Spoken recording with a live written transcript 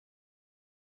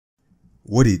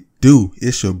What it do?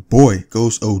 It's your boy,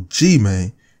 Ghost OG,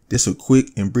 man. This a quick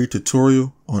and brief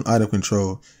tutorial on item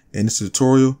control. In this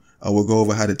tutorial, I will go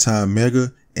over how to time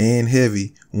mega and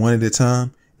heavy one at a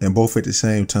time and both at the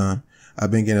same time.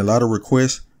 I've been getting a lot of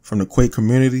requests from the Quake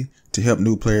community to help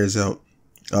new players out.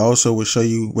 I also will show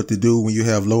you what to do when you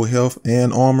have low health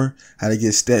and armor, how to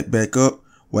get stat back up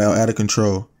while out of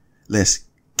control. Let's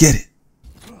get it.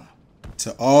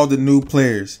 To all the new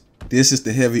players, this is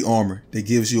the heavy armor that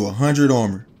gives you 100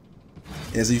 armor.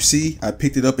 As you see, I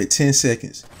picked it up at 10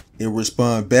 seconds. It will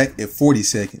respond back at 40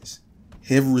 seconds.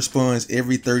 Heavy responds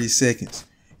every 30 seconds.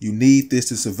 You need this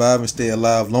to survive and stay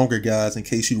alive longer, guys, in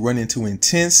case you run into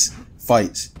intense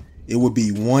fights. It will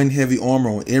be one heavy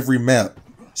armor on every map,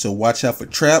 so watch out for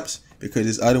traps because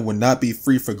this item will not be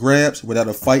free for grabs without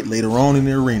a fight later on in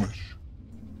the arena.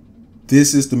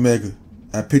 This is the mega.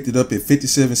 I picked it up at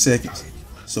 57 seconds,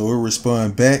 so it will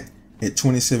respond back at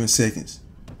 27 seconds.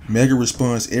 Mega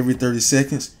responds every 30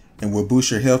 seconds and will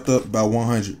boost your health up by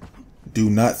 100. Do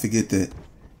not forget that.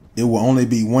 It will only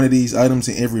be one of these items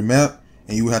in every map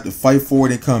and you will have to fight for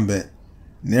it in combat.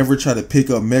 Never try to pick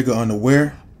up mega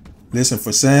unaware. Listen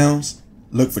for sounds,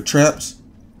 look for traps,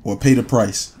 or pay the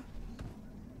price.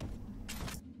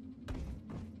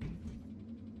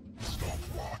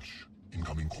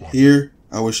 Here,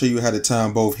 I will show you how to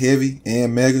time both heavy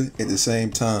and mega at the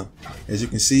same time. As you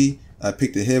can see, I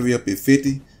picked the heavy up at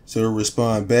 50, so it will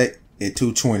respond back at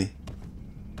 220.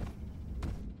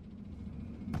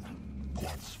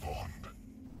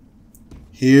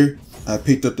 Here, I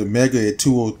picked up the mega at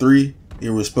 203, it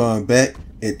will respond back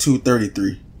at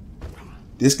 233.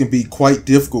 This can be quite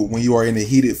difficult when you are in a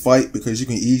heated fight because you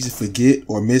can easily forget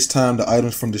or mistime the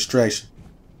items from distraction.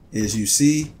 As you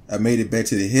see, I made it back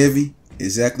to the heavy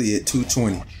exactly at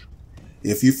 220.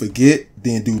 If you forget,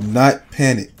 then do not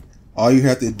panic. All you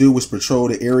have to do is patrol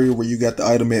the area where you got the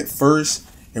item at first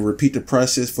and repeat the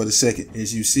process for the second.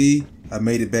 As you see, I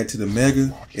made it back to the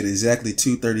mega at exactly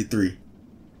 233.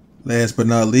 Last but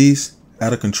not least,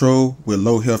 out of control with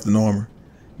low health and armor.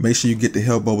 Make sure you get the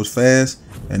health bubbles fast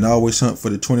and always hunt for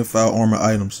the 25 armor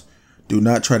items. Do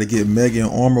not try to get mega and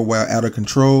armor while out of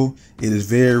control. It is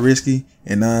very risky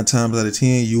and 9 times out of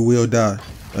 10 you will die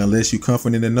unless you're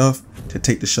confident enough to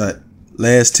take the shot.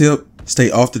 Last tip,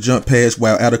 stay off the jump pads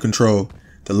while out of control.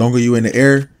 The longer you're in the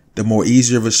air, the more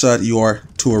easier of a shot you are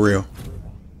to a rail.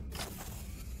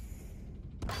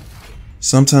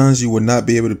 Sometimes you will not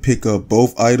be able to pick up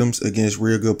both items against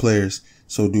real good players,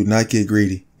 so do not get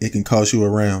greedy. It can cost you a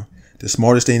round. The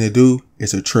smartest thing to do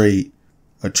is a trade.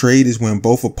 A trade is when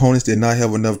both opponents did not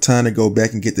have enough time to go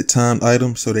back and get the timed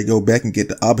item, so they go back and get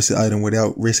the opposite item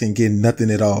without risking getting nothing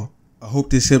at all. I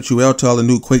hope this helps you out to all the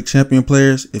new Quake champion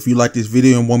players. If you like this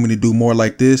video and want me to do more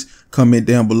like this, comment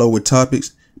down below with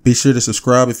topics. Be sure to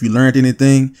subscribe if you learned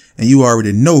anything, and you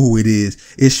already know who it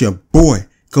is. It's your boy,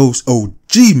 Ghost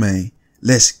OG, man.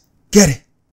 Let's get it.